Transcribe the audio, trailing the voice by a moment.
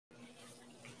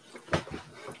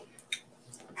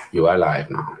You are live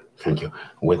now. Thank you.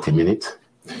 Wait a minute.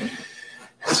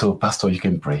 So, Pastor, you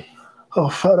can pray. Oh,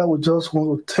 Father, we just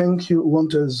want to thank you. We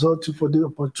want to exhort you for the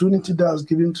opportunity that has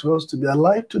given to us to be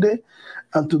alive today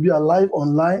and to be alive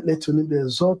online. Let your name be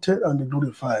exalted and be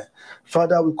glorified.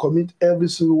 Father, we commit every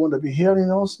single one that be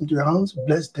hearing us into your hands.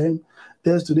 Bless them.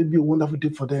 Let today be a wonderful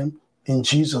day for them. In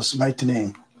Jesus' mighty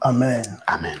name. Amen.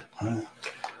 Amen. Amen.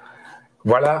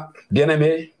 Voilà,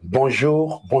 bien-aimés,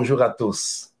 bonjour, bonjour à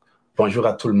tous. Bonjour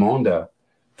à tout le monde.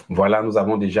 Voilà, nous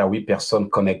avons déjà 8 personnes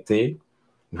connectées.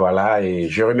 Voilà, et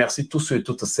je remercie tous ceux et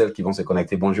toutes celles qui vont se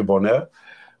connecter. Bonjour, bonheur.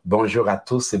 Bonjour à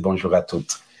tous et bonjour à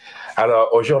toutes. Alors,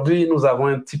 aujourd'hui, nous avons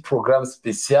un petit programme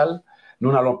spécial.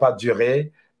 Nous n'allons pas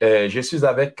durer. Je suis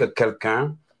avec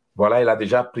quelqu'un. Voilà, il a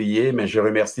déjà prié, mais je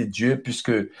remercie Dieu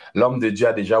puisque l'homme de Dieu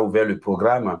a déjà ouvert le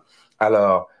programme.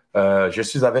 Alors, je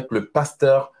suis avec le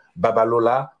pasteur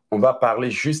Babalola. On va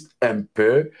parler juste un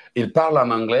peu. Il parle en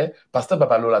anglais. Pasteur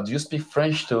Babalola, do you speak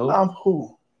French too? I'm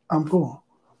poor.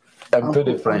 Un peu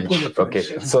de French. Okay.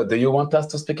 So, do you want us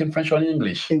to speak in French or in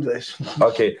English? English.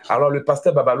 OK. Alors, le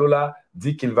pasteur Babalola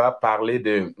dit qu'il va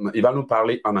nous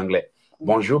parler en anglais.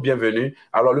 Bonjour, bienvenue.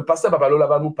 Alors, le pasteur Babalola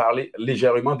va nous parler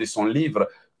légèrement de son livre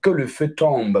 « Que le feu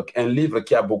tombe », un livre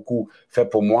qui a beaucoup fait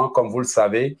pour moi. Comme vous le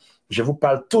savez, je vous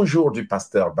parle toujours du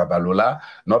pasteur Babalola,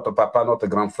 notre papa, notre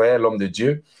grand frère, l'homme de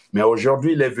Dieu. Mais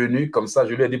aujourd'hui, il est venu, comme ça,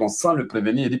 je lui ai dit, bon, sans le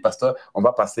prévenir, il dit, pasteur, on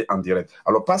va passer en direct.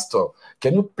 Alors, pastor,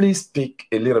 can you please speak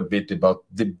a little bit about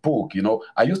the book? You know,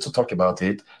 I used to talk about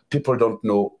it. People don't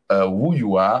know who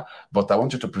you are, but I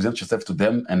want you to present yourself to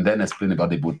them and then explain about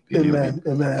the book. Amen.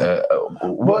 Amen.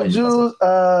 Bonjour,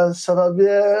 ça va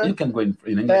bien? You can go in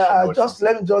English.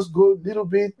 Let me just go a little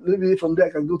bit from there.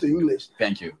 I can go to English.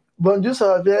 Thank you. Bonjour, ça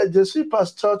va bien? Je suis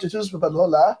pasteur, je suis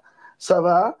Babalola. Ça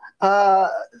va?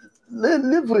 Le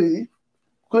livre,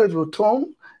 Que le feu tombe,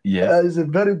 is a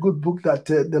very good book that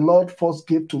the Lord first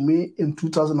gave to me in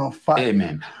 2005.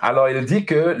 Amen. Alors, il dit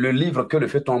que le livre Que le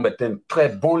feu tombe est un très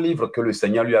bon livre que le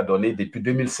Seigneur lui a donné depuis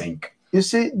 2005. You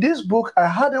see, this book, I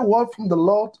had a word from the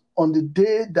Lord on the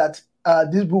day that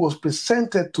this book was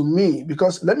presented to me,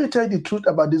 because let me tell you the truth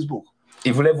about this book.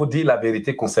 Il voulait vous dire la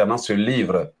vérité concernant ce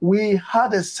livre. We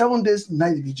had a 7 days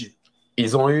night vigil.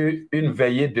 Ils ont eu une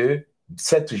veillée de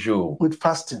 7 jours. With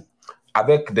fasting.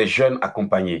 Avec des jeunes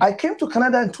accompagnés. I came to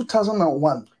Canada in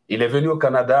 2001. Il est venu au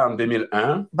Canada en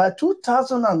 2001. By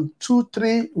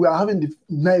 2002-2003, we are having the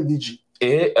night vigil.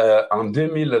 Et en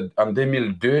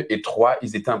 2002 et 2003,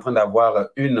 ils étaient en train d'avoir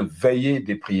une veillée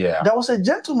de prière. There was a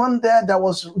gentleman there that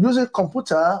was using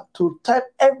computer to type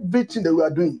everything that we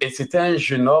are doing. Et c'était un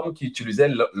jeune homme qui utilisait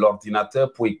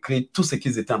l'ordinateur pour écrire tout ce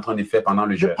qu'ils étaient en train de faire pendant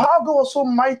le jeûne. The power of God was so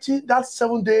mighty that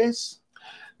 7 days.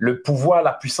 Le pouvoir,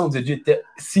 la puissance de Dieu était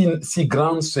si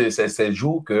grande ces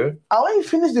jours que when you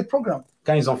finish the program,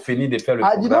 quand ils ont fini de faire le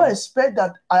I did not expect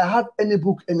that I had any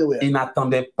book anywhere. Ils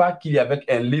n'attendaient pas qu'il y avait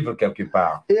un livre quelque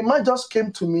part. A man just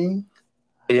came to me.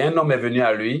 Et un homme est venu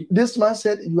à lui. This man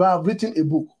said, "You have written a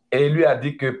book." Et il lui a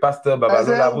dit que Pasteur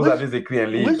Babalola, vous avez écrit un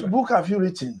livre. Which book have you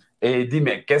written? Et il dit,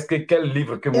 mais quel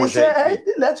livre que moi j'ai écrit?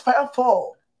 Let fire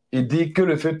fall. Il dit que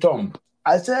le feu tombe.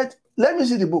 I said, let me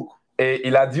see the book. Et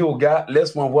il a dit au gars,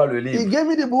 laisse-moi voir le livre. He gave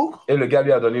me the book. Et le gars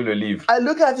lui a donné le livre. I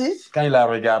look at it. Quand il a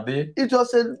regardé, it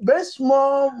was a very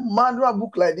small manual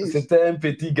book like this. C'était un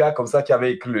petit gars comme ça qui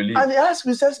avait écrit le livre. And he asked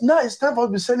me, says, now it's time for us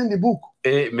to be selling the book.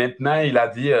 Et maintenant, il a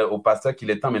dit au pasteur qu'il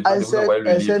est temps maintenant de vous envoyer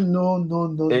le livre. Said,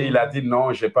 no. Et il a dit,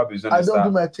 non, je n'ai pas besoin de ça. I don't do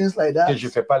my things like that. Que je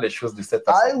ne fais pas les choses de cette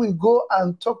façon. I will go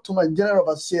and talk to my general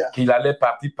overseer. Qu'il allait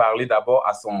partir parler d'abord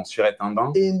à son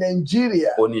surintendant. In Nigeria.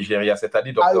 Au Nigeria,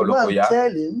 c'est-à-dire Dr. Olokoya.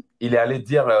 Il est allé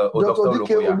dire au Dr.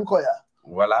 Olokoya.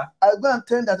 Voilà. I go and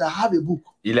tell that I have a book.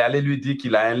 Il est allé lui dire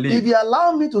qu'il a un livre. If you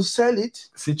allow me to sell it,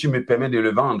 si tu me permets de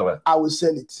le vendre, I will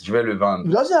sell it. Je vais le vendre.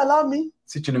 If you don't allow me,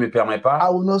 si tu ne me permets pas,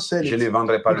 I will not sell je ne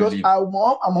vendrai pas because le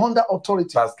livre. I'm under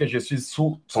authority. Parce que je suis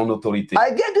sous son autorité.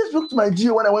 I gave this book to my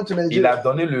GO when I went to Nigeria. Il a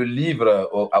donné le livre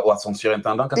à son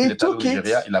surintendant quand il était au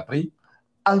Nigeria. Il a pris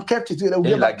and kept it. Et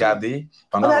il l'a gardé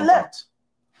pendant longtemps. left.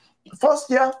 First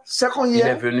year, second year.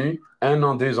 Il est venu 1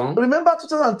 an, 2 ans. Remember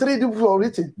 2003, the book was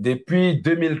written. Depuis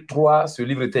 2003, ce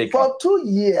livre était écrit. For 2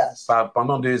 years.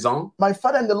 Pendant 2 ans. My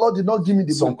father and the Lord did not give me the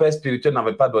book. Son père spirituel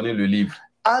n'avait pas donné le livre.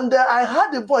 And I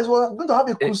had the voice. Was going to have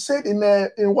a crusade in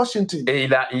Washington. Et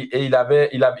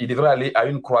il devrait aller à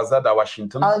une croisade à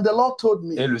Washington. And the Lord told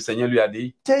me. Et le Seigneur lui a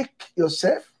dit. Take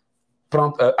yourself.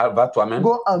 Va toi-même.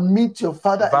 Go and meet your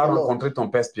father. Va rencontrer ton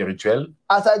père spirituel.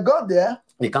 As I got there.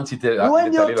 Et quand il est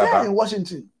allé là-bas,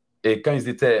 Et quand ils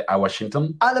étaient à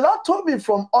Washington, and the Lord told me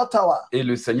from Ottawa et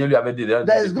le Seigneur lui avait déjà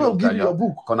that dit He's going to give you a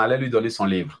book. qu'on allait lui donner son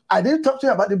livre. I didn't talk to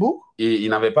him about the book. Et il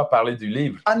n'avait pas parlé du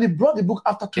livre. And he brought the book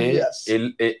after 2 years.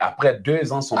 Et après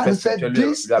 2 ans, son And père he said,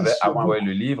 spirituel "This lui avait is your envoyé book."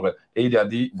 le livre et il lui a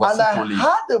dit, voici And ton I livre.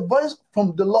 heard the voice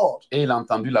from the Lord Et il a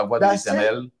entendu la voix de that said,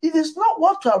 l'Éternel. "It is not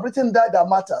what you have written there that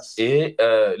matters, Et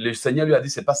le Seigneur lui a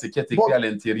dit, c'est pas ce qui est écrit à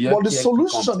l'intérieur but the qui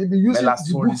solution compte, you'll be mais using la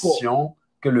the book for." solution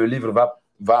que le livre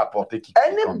va apporter qui compte.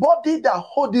 Anybody that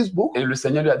hold this book, Et le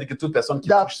Seigneur lui a dit que toute personne qui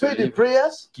that touche ce pray the livre, prayers,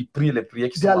 qui prie les prières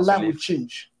qui sont their dans ce life will livre,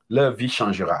 change. leur vie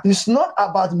changera. It's not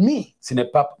about me. Ce n'est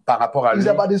pas par rapport à It's lui,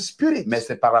 about the Spirit mais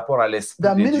c'est par rapport à l'Esprit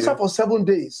that de Dieu minister for 7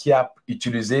 days. qui a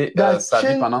utilisé That sa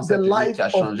vie pendant changed cette the nuit, life qui a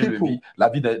of changé people. la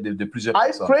vie de plusieurs I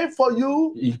personnes. pray for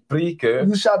you. Il prie que,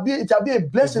 It shall be a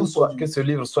blessing for que you. ce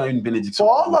livre soit une bénédiction.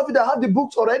 For all of you that have the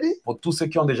books already, Pour tous ceux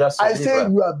qui ont déjà ce I say livre,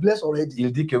 you are blessed already.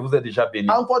 il dit que vous êtes déjà bénis.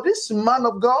 And for this man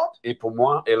of God, Et pour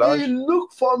moi, he Euloge,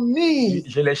 looked for me.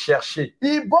 je l'ai cherché.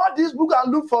 He bought this book and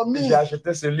looked for me. J'ai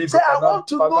acheté ce livre Say, I pendant, want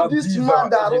to know pendant this 10 man ans.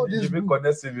 that Et wrote j'ai dit, this je veux book.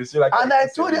 connaître ce monsieur-là. qui a And I écrit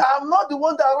ce told him, livre. I'm not the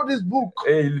one that wrote this book.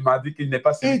 Et il m'a dit qu'il n'est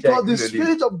pas celui It qui a was écrit the le livre.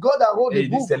 Spirit of God that wrote Et the il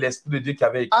dit, book. c'est l'Esprit de Dieu qui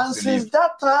avait écrit And ce since livre.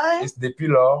 that time, Et depuis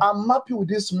lors, I'm happy with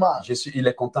this man. il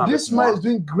est content avec This man moi. is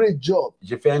doing great job.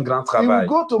 J'ai fait un grand He will travail.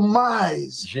 go to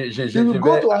Miles. Je He will vais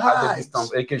go to à des Heights.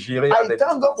 distances et que j'irai à I des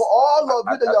thank God distances. for all of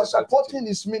you that you are des altitudes. supporting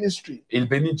his ministry. Il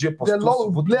bénit Dieu pour The tous, Lord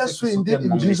will vous tous bless ceux qui you indeed soutiennent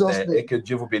mon in Jesus' ministère name. et que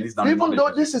Dieu vous bénisse dans le nom Even de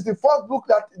though Jésus. this is the first book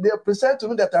that they present to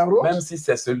me that I wrote, Même si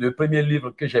c'est le premier livre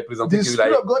que j'ai présenté, the que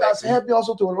Spirit of God has écrit, helped me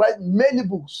also to write many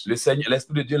books,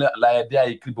 l'Esprit de Dieu l'a aidé à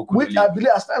écrire beaucoup de which I livres. believe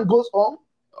as time goes on,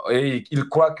 Et il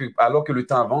croit que, alors que le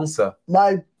temps avance,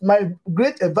 my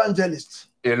great evangelist,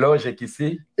 Euloge est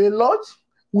ici. Euloge,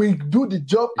 will do the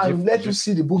job and let you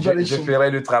see the book very Je soon. ferai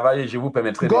le travail et je vous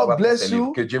permettrai de God voir tous bless ces livres.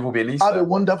 you. Que Dieu vous bénisse. Have a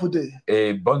wonderful day.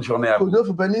 Et bonne journée à vous. Que Dieu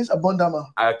vous bénisse abondamment.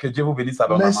 Que Dieu vous bénisse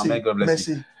abondamment. Merci. God bless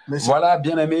you. Merci. Merci. Voilà,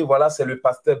 bien aimé, voilà, c'est le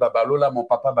pasteur Babalola, mon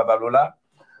papa Babalola.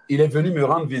 Il est venu me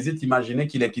rendre visite. Imaginez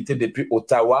qu'il est quitté depuis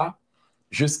Ottawa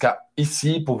jusqu'à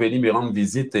ici pour venir me rendre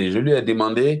visite. Et je lui ai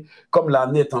demandé, comme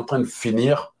l'année est en train de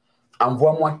finir,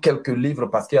 envoie-moi quelques livres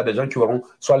parce qu'il y a des gens qui auront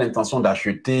soit l'intention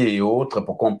d'acheter et autres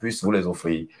pour qu'on puisse vous les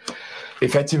offrir.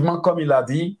 Effectivement, comme il a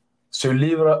dit, ce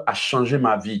livre a changé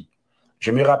ma vie.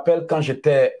 Je me rappelle quand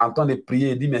j'étais en train de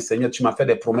prier et dit, mais Seigneur, tu m'as fait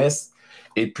des promesses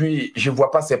et puis je ne vois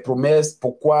pas ces promesses,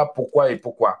 pourquoi.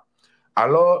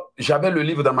 Alors, j'avais le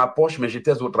livre dans ma poche, mais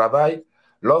j'étais au travail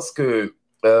lorsque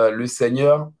le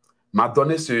Seigneur m'a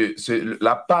donné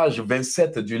la page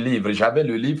 27 du livre. J'avais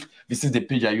le livre, this is the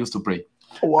page I used to pray.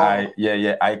 Wow.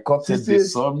 I quoted the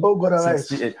song. Oh God,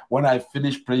 when I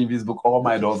finished praying this book, all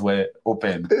my doors were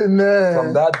open. Amen.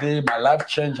 From that day, my life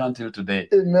changed until today.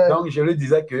 Amen. Donc, je lui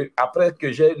disais que après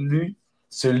que j'ai lu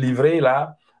ce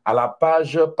livret-là, à la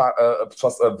page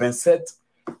 27,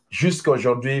 jusqu'à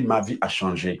aujourd'hui, ma vie a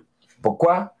changé.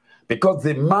 Pourquoi? Because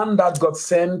the man that God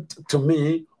sent to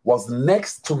me was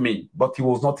next to me, but he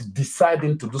was not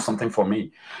deciding to do something for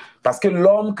me. Parce que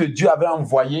l'homme que Dieu avait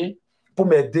envoyé pour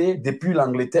m'aider depuis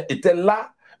l'Angleterre était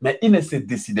là, mais il ne se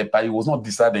décidait pas. He was not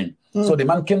deciding. So the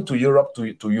man came to Europe,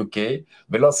 to UK.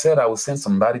 The Lord said, I will send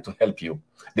somebody to help you.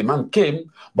 The man came,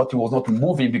 but he was not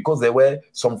moving because there were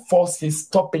some forces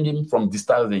stopping him from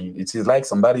deciding. It is like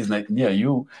somebody is near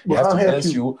you. He has to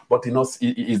bless you, but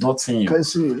he's not seeing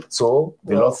you. So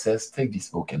the Lord says, take this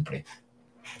book and pray.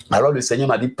 Alors le Seigneur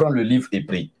m'a dit, prends le livre et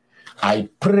prie. I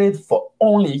prayed for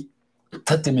only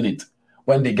 30 minutes.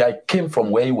 When the guy came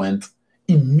from where he went,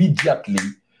 immediately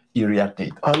he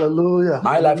reacted. Hallelujah.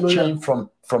 My life changed from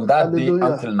that day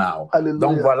until now. Hallelujah.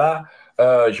 Donc voilà,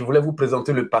 je voulais vous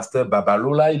présenter le pasteur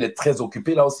Babalola. Il est très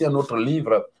occupé. Il a aussi un autre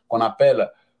livre qu'on appelle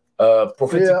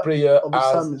Prophetic Prayer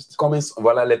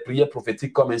voilà, les prières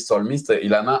prophétiques comme un psalmiste.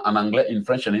 Il en a en anglais, in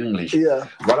French and in English. Yeah.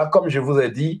 Voilà, comme je vous ai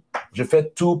dit, je fais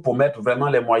tout pour mettre vraiment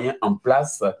les moyens en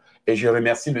place. Et je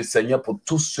remercie le Seigneur pour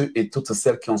tous ceux et toutes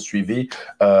celles qui ont suivi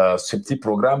ce petit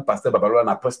programme. Pasteur Babalola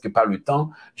n'a presque pas le temps.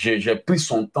 J'ai pris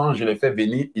son temps, je l'ai fait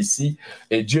venir ici.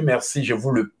 Et Dieu merci, je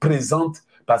vous le présente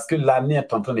parce que l'année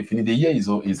est en train de finir. The year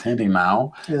is ending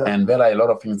now, and there are a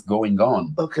lot of things going on.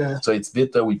 Okay. So it's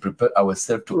better we prepare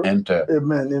ourselves to enter.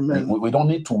 Amen, amen. We don't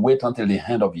need to wait until the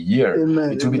end of the year.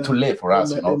 Amen, it will be too late for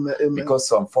us, you know, because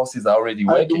some forces are already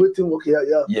working.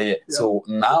 So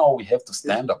now we have to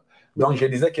stand up. Donc, je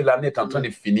disais que l'année est en train de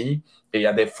finir et il y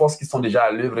a des forces qui sont déjà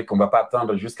à l'œuvre et qu'on ne va pas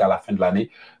attendre jusqu'à la fin de l'année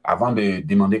avant de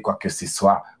demander quoi que ce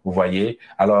soit. Vous voyez?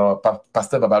 Alors,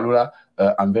 Pasteur Babalola,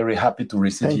 I'm very happy to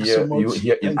receive you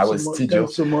here in our studio.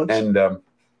 And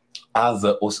as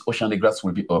Ocean of Grace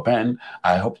will be open,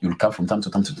 I hope you'll come from time to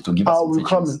time to give us some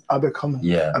teachings. I'll be coming.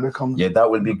 Yeah, I'll be coming. Yeah, that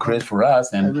will be great for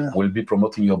us, and Amen. We'll be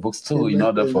promoting your books too, Amen. in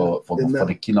order Amen. for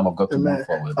the kingdom of God to move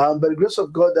forward. By the grace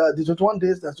of God, the 21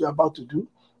 days that we're about to do,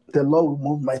 the Lord will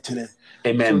move mightily.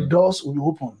 Amen. So doors will be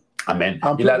open. Amen.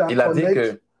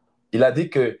 Il a dit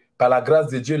que par la grâce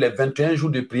de Dieu, les 21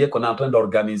 jours de prière qu'on est en train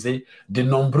d'organiser, de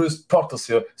nombreuses portes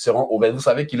seront ouvertes. Vous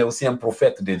savez qu'il est aussi un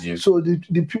prophète de Dieu. So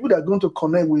the people that are going to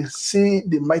connect will see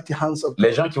the mighty hands of God.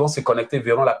 Les gens qui vont se connecter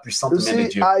verront la puissante main de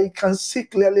Dieu. I can see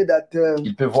clearly that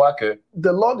il peut voir que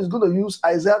the Lord is going to use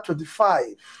Isaiah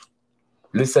 25.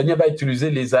 Le Seigneur va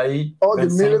utiliser l'Ésaïe 25. All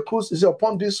the miracles is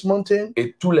upon this mountain.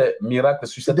 Et tous les miracles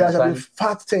sur cette montagne.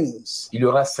 Fat things. Il y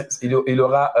aura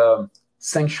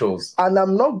 5 choses. And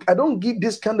I don't give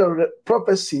this kind of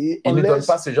prophecy il ne donne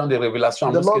pas ce genre de révélation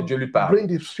à que Dieu lui parle. Bring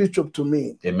the scripture to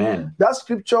me. Amen. That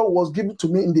scripture was given to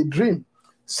me in the dream.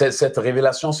 Cette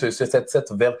révélation,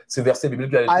 ce verset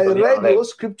biblique. I read the whole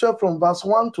scripture from verse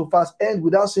 1 to verse end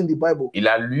without seeing the Bible. Il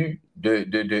a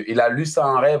lu ça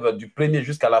en rêve du premier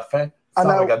jusqu'à la fin. And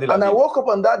I woke up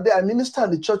on that day. I ministered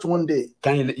in the church one day.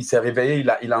 Quand il s'est réveillé,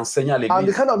 il a enseigné à l'église. And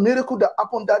the kind of miracle that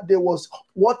happened that day was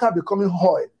water becoming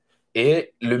oil.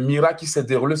 Et le miracle qui s'est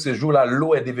déroulé ce jour-là,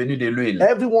 l'eau est devenue de l'huile.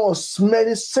 Everyone was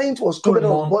smelling, saints was tout le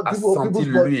monde a senti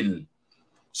l'huile.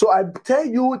 So I tell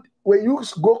you, when you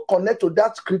go connect to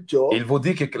that scripture, il vous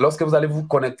dit que lorsque vous allez vous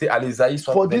connecter à l'Ésaïe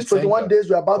 25, for these 21 days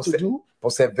we're about to do,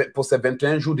 pour ces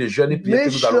 21 jours de jeûne et prière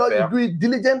que nous allons faire, make sure you do it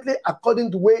diligently according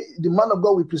to the way the man of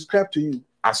God will prescribe to you.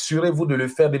 Assurez-vous de le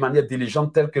faire de manière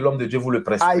diligente tel que l'homme de Dieu vous le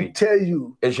prescrit. I tell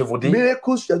you, et je vous dis,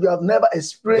 miracles that you have never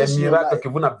experienced des miracles que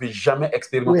vous n'avez jamais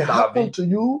expérimentés dans la vie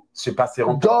se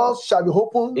passeront. Doors shall be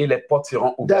opened, et les portes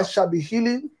seront ouvertes. There shall be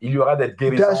healing, il y aura des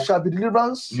guérisons, there shall be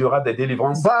deliverance, il y aura des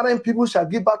délivrances. Barren people shall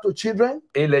give birth to children.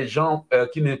 Et les gens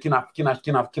qui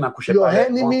n'accouchaient pas, your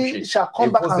enemy shall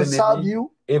come back and serve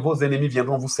you. Et vos ennemis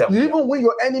viendront vous servir. You even win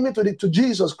your enemy to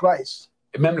Jesus Christ.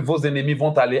 Et même vos ennemis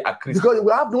vont aller à Christ. Because you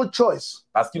will have no choice.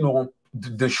 Parce qu'ils n'auront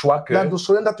de choix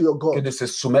que de se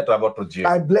soumettre à votre Dieu.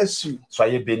 I bless you.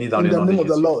 Soyez bénis dans le nom de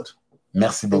Jésus. Lord.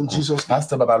 Merci beaucoup.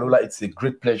 Pastor Babalola, it's a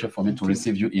great pleasure for me to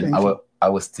receive you in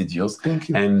our studios. Thank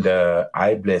you. And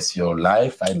I bless your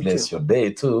life. I bless your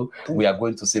day too. We are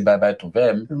going to say bye-bye to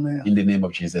them in the name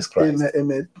of Jesus Christ.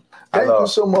 Amen. Thank you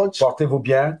so much. Portez-vous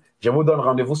bien. Je vous donne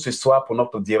rendez-vous ce soir pour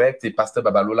notre direct et Pasteur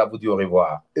Babalola vous dit au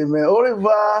revoir. Amen. Au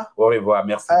revoir. Au revoir.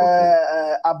 Merci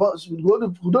beaucoup.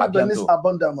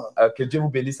 Abondamment. Que Dieu vous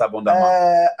bénisse abondamment.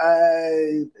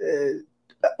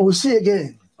 Aussi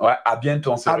again. Ouais, à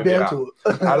bientôt, on se reverra.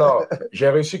 Alors, j'ai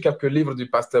reçu quelques livres du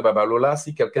Pasteur Babalola.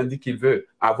 Si quelqu'un dit qu'il veut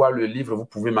avoir le livre, vous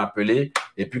pouvez m'appeler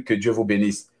et puis que Dieu vous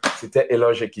bénisse. C'était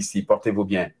Euloge ici. Portez-vous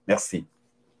bien. Merci.